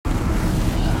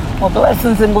Well,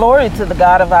 blessings and glory to the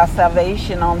God of our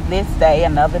salvation on this day,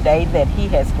 another day that he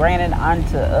has granted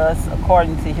unto us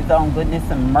according to his own goodness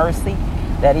and mercy,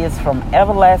 that is from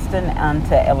everlasting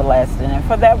unto everlasting. And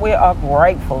for that we are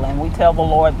grateful, and we tell the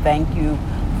Lord, thank you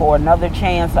for another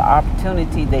chance or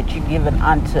opportunity that you've given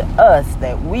unto us,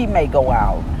 that we may go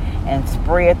out and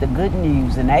spread the good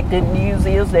news. And that good news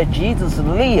is that Jesus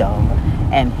lives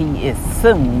and he is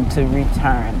soon to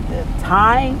return. The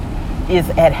time is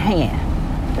at hand.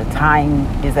 The time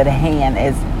is at hand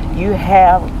as you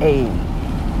have a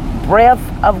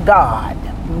breath of God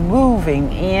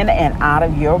moving in and out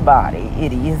of your body.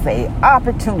 It is an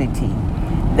opportunity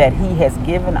that he has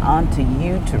given unto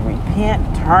you to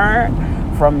repent,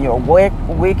 turn from your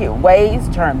wicked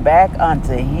ways, turn back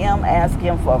unto him, ask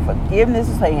him for forgiveness,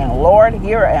 saying, Lord,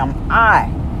 here am I.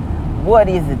 What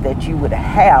is it that you would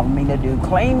have me to do?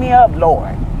 Clean me up,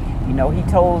 Lord. You know, he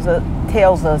tells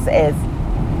us as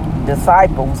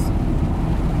disciples,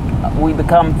 we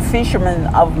become fishermen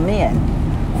of men.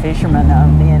 Fishermen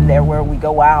of men, there where we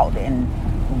go out and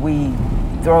we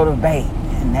throw the bait.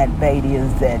 And that bait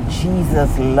is that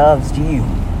Jesus loves you.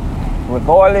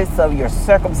 Regardless of your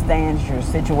circumstance, your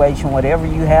situation, whatever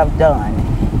you have done,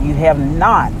 you have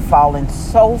not fallen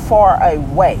so far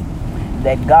away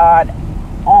that God's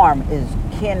arm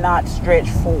cannot stretch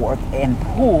forth and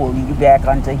pull you back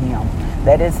unto him.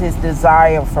 That is his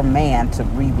desire for man, to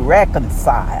be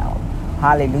reconciled,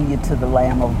 hallelujah, to the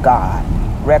Lamb of God.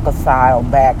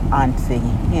 Reconciled back unto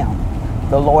him.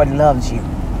 The Lord loves you.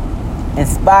 In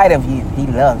spite of you, he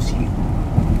loves you.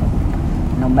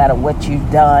 No matter what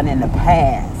you've done in the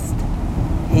past,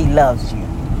 he loves you.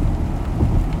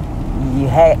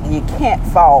 You can't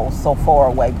fall so far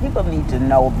away. People need to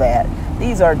know that.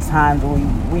 These are times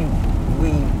we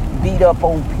beat up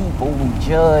on people, we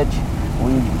judge,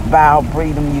 we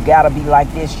browbeat them. You gotta be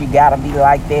like this, you gotta be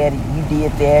like that, you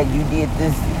did that, you did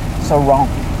this, so wrong.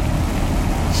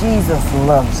 Jesus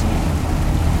loves you.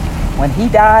 When he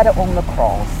died on the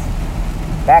cross,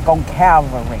 back on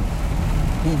Calvary,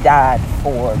 he died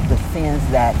for the sins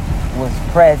that was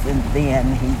present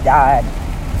then. He died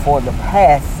for the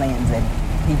past sins,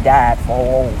 and he died for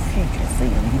all future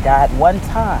sins. He died one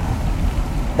time.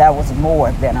 That was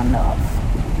more than enough.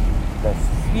 The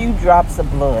few drops of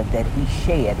blood that he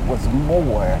shed was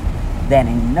more than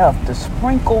enough to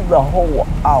sprinkle the whole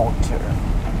altar.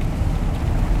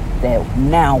 That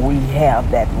now we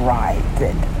have that right,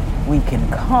 that we can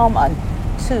come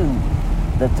unto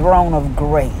the throne of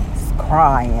grace,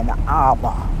 crying,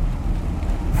 Abba,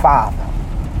 Father,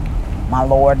 my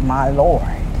Lord, my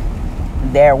Lord.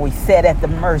 There we sit at the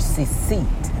mercy seat,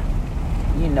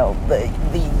 you know,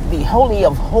 the holy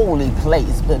of holy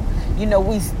place. But you know,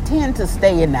 we tend to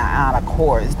stay in the outer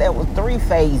courts. There were 3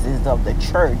 phases of the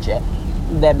church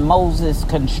that Moses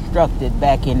constructed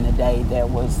back in the day. There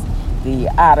was the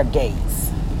outer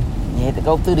gates. You had to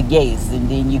go through the gates, and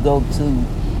then you go to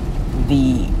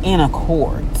the inner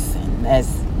courts, and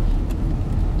that's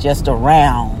just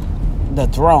around the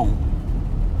throne.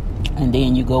 And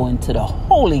then you go into the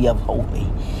Holy of Holy.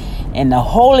 And the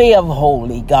Holy of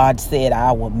Holy, God said,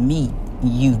 I will meet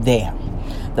you there.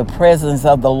 The presence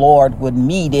of the Lord would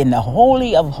meet in the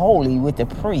Holy of Holy with the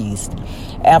priest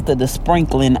after the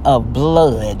sprinkling of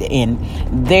blood. And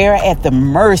there at the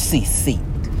mercy seat,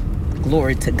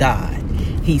 glory to God,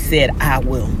 he said, I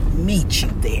will meet you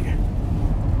there.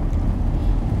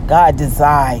 God's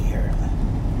desire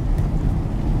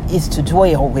is to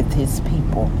dwell with his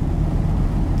people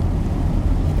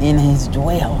in his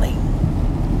dwelling.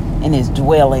 And he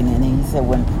said,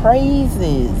 when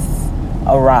praises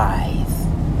arise,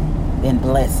 then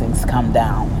blessings come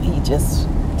down. He just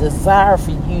desires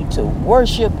for you to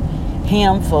worship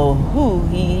him for who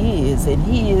he is. And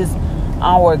he is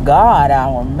our God,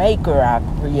 our maker, our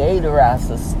creator, our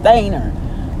sustainer,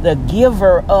 the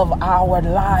giver of our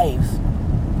life.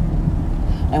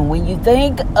 And when you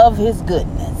think of his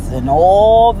goodness and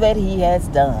all that he has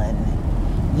done,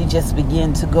 you just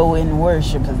begin to go in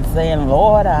worship and saying,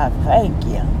 Lord, I thank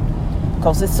you.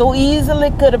 Because it so easily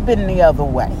could have been the other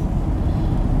way.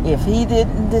 If he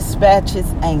didn't dispatch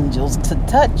his angels to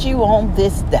touch you on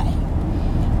this day,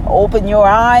 open your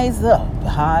eyes up,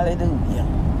 hallelujah,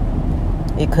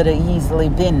 it could have easily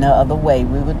been the other way.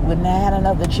 We wouldn't have had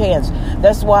another chance.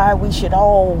 That's why we should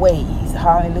always,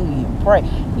 hallelujah, pray.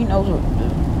 You know,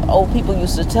 old people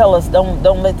used to tell us, don't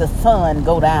let the sun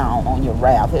go down on your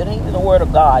wrath. It ain't in the word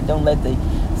of God. Don't let the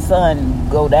sun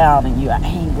go down and you're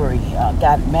angry,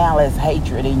 got malice,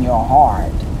 hatred in your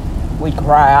heart. We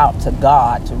cry out to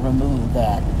God to remove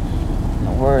that. In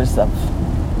the words of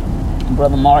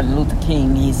Brother Martin Luther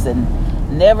King, he said,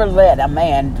 Never let a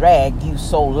man drag you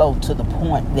so low to the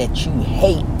point that you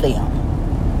hate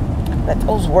them. Let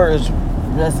those words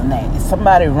resonate. If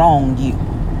somebody wronged you,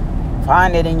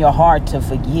 find it in your heart to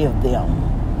forgive them.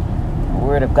 The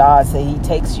word of God says he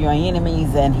takes your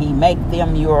enemies and he make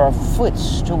them your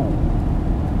footstool.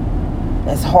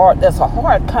 That's hard. That's a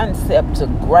hard concept to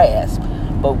grasp.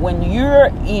 But when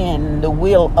you're in the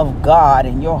will of God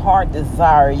and your heart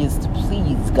desire is to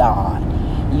please God,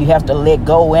 you have to let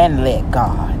go and let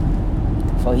God.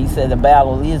 For he said the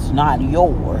battle is not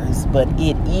yours, but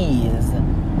it is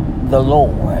the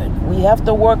Lord. We have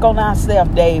to work on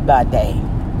ourselves day by day.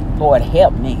 Lord,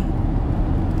 help me.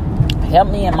 Help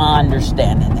me in my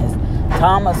understanding. As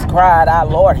Thomas cried out,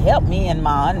 Lord, help me in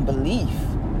my unbelief.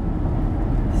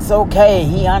 It's okay.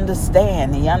 He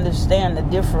understands. He understands the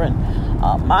different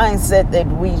mindset that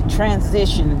we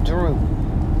transition through.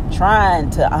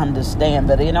 Trying to understand.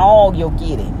 But in all you're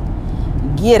getting,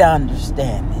 get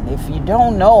understanding. If you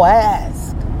don't know,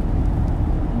 ask.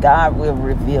 God will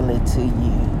reveal it to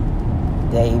you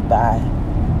day by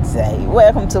day.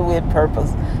 Welcome to With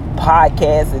Purpose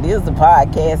Podcast. It is a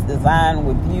podcast designed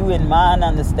with you in mind,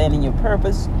 understanding your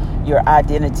purpose, your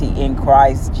identity in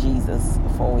Christ Jesus.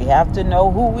 For we have to know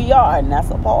who we are, and that's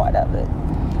a part of it.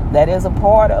 That is a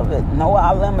part of it. Know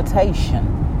our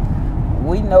limitation.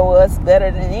 We know us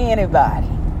better than anybody.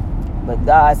 But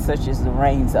God searches the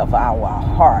reins of our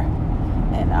heart.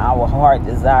 And our heart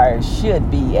desires should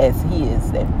be as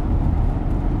His, that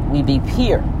we be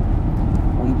pure.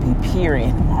 We be pure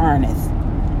in earnest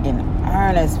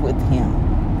with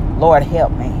Him. Lord,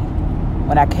 help me.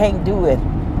 When I can't do it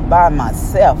by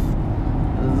myself,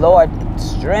 Lord,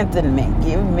 strengthen me.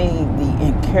 Give me the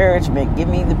encouragement. Give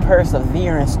me the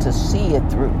perseverance to see it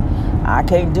through. I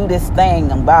can't do this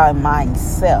thing by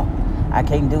myself. I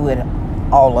can't do it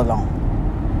all alone.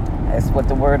 That's what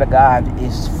the Word of God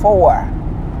is for.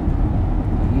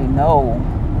 You know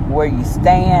where you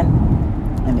stand.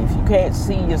 And if you can't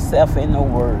see yourself in the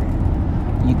Word,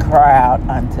 you cry out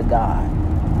unto God.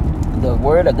 The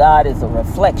Word of God is a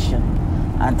reflection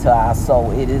unto our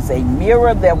soul. It is a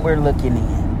mirror that we're looking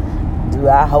in. Do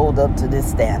I hold up to this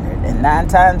standard? And 9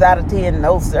 times out of 10,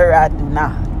 no, sir, I do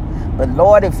not. But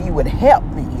Lord, if you would help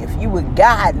me, if you would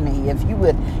guide me, if you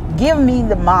would give me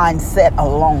the mindset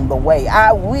along the way,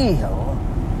 I will.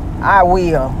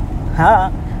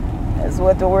 That's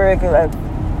what the word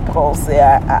Paul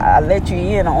said. I let you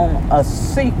in on a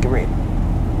secret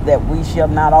that we shall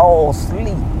not all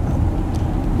sleep.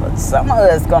 But some of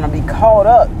us going to be caught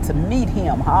up to meet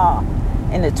him,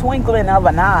 in the twinkling of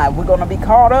an eye. We're going to be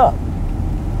caught up.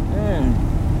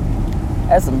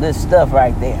 That's some good stuff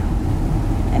right there.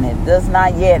 And it does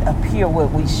not yet appear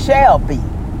what we shall be.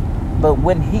 But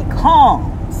when he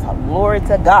comes, glory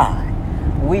to God,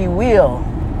 we will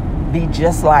be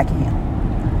just like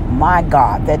him. My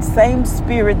God, that same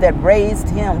spirit that raised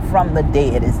him from the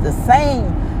dead is the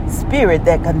same spirit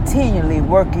that continually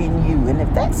work in you. And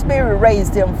if that spirit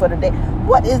raised him for the dead,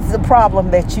 what is the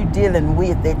problem that you're dealing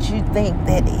with that you think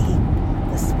that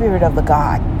the spirit of the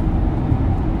God,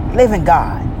 living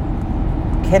God,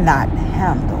 cannot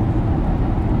handle?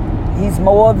 He's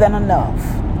more than enough.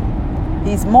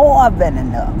 He's more than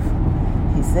enough.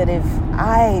 He said, if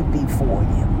I be for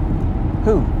you,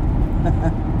 who?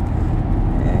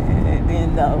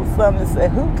 Some say,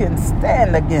 who can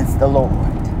stand against the Lord?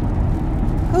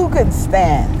 Who can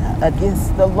stand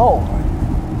against the Lord?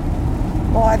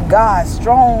 Lord God,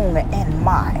 strong and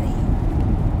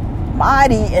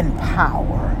mighty in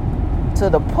power, to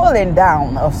the pulling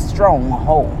down of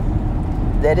strongholds,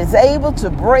 that is able to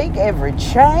break every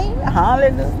chain,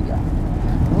 hallelujah,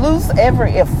 loose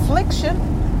every affliction,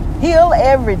 heal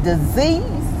every disease.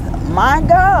 My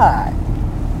God,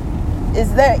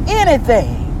 is there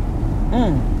anything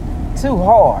too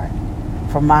hard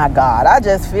for my God? I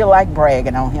just feel like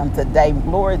bragging on him today.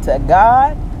 Glory to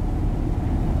God.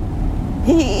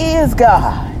 He is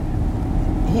God.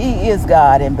 He is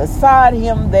God, and beside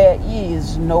him there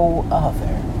is no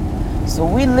other. So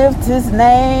we lift his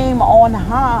name on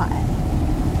high,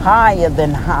 higher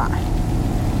than high.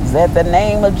 At the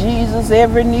name of Jesus,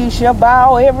 every knee shall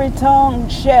bow, every tongue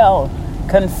shall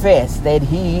confess that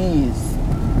he is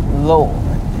Lord.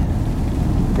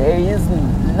 There is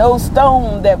no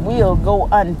stone that will go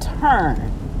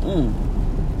unturned.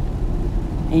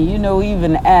 And you know,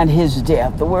 even at his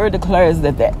death, the word declares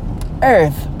that the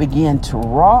earth began to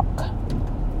rock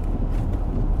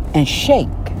and shake.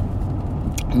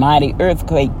 Mighty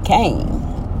earthquake came.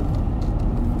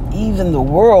 Even the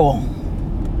world,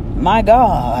 my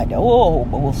God,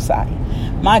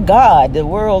 my God, the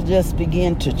world just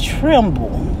began to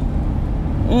tremble.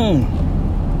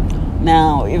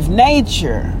 Now, if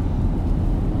nature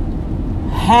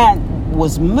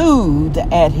was moved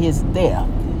at his death,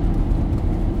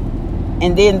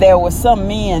 and then there were some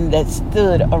men that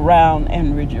stood around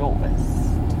and rejoiced,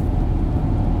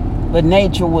 but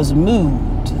nature was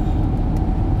moved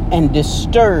and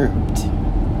disturbed.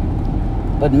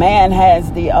 But man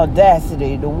has the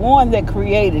audacity, the one that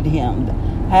created him,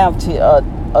 have the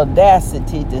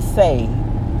audacity to say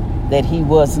that he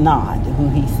was not who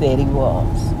he said he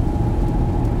was.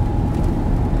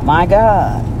 My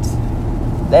God,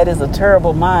 that is a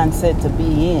terrible mindset to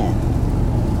be in.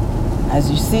 As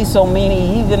you see so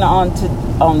many, even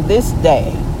on this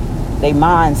day, their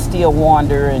minds still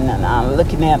wander. And I'm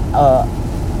looking at a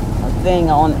thing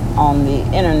on the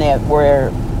internet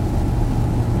where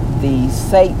the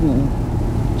Satan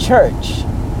church,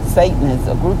 Satanists,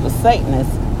 a group of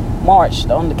Satanists,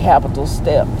 marched on the Capitol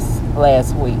steps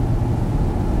last week,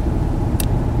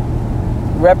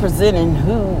 representing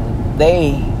who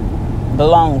they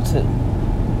belong to.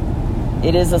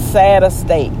 It is a sad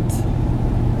estate.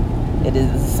 It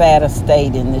is a sad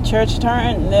estate, and the church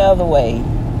turned the other way.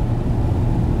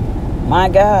 My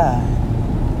God,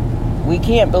 we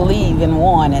can't believe in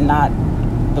one and not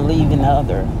believe in the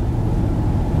other.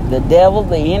 The devil,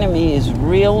 the enemy, is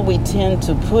real. We tend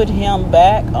to put him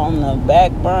back on the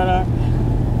back burner.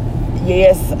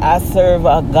 Yes, I serve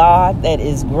a God that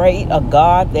is great, a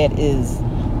God that is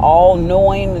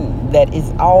all-knowing, that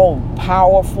is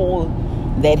all-powerful,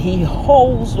 that he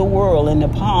holds the world in the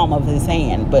palm of his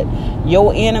hand. But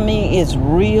your enemy is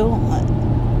real.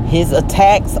 His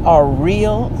attacks are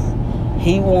real.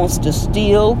 He wants to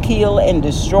steal, kill, and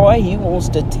destroy. He wants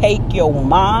to take your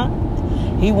mind.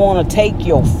 He want to take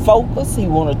your focus. He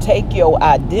want to take your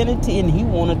identity, and he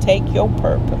want to take your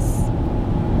purpose.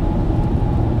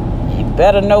 You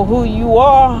better know who you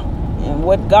are, and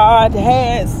what God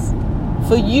has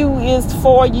for you is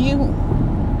for you.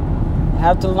 You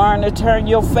have to learn to turn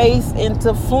your face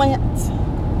into flint,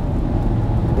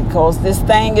 because this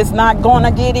thing is not going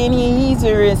to get any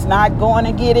easier. It's not going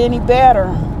to get any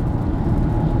better.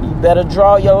 You better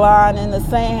draw your line in the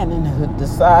sand and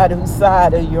decide whose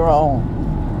side are you on.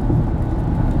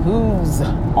 Who's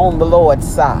on the Lord's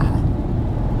side?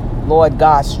 Lord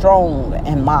God, strong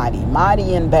and mighty,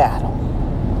 mighty in battle.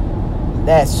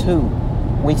 That's who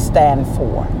we stand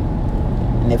for.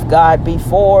 And if God be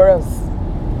for us,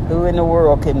 who in the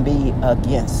world can be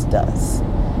against us?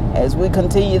 As we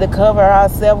continue to cover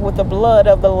ourselves with the blood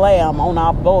of the Lamb on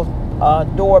our both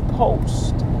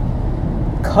doorposts,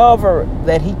 cover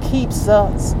that he keeps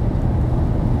us.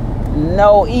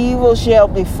 No evil shall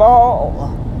befall,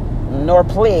 nor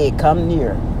plague come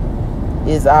near,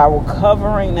 is our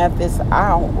covering at this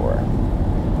hour.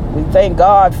 We thank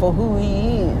God for who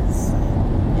he is,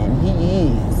 and he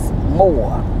is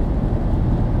more,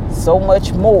 so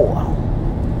much more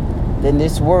than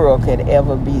this world could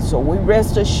ever be. So we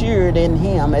rest assured in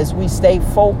him as we stay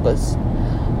focused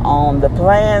on the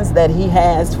plans that he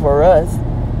has for us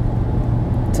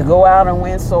to go out and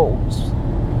win souls.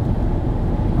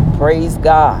 Praise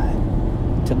God.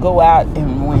 To go out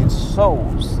and win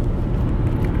souls,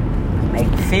 make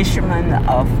fishermen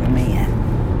of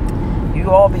men. You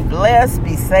all be blessed,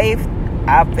 be safe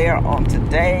out there on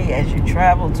today as you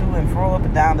travel to and fro up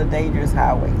and down the dangerous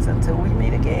highways. Until we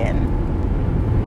meet again.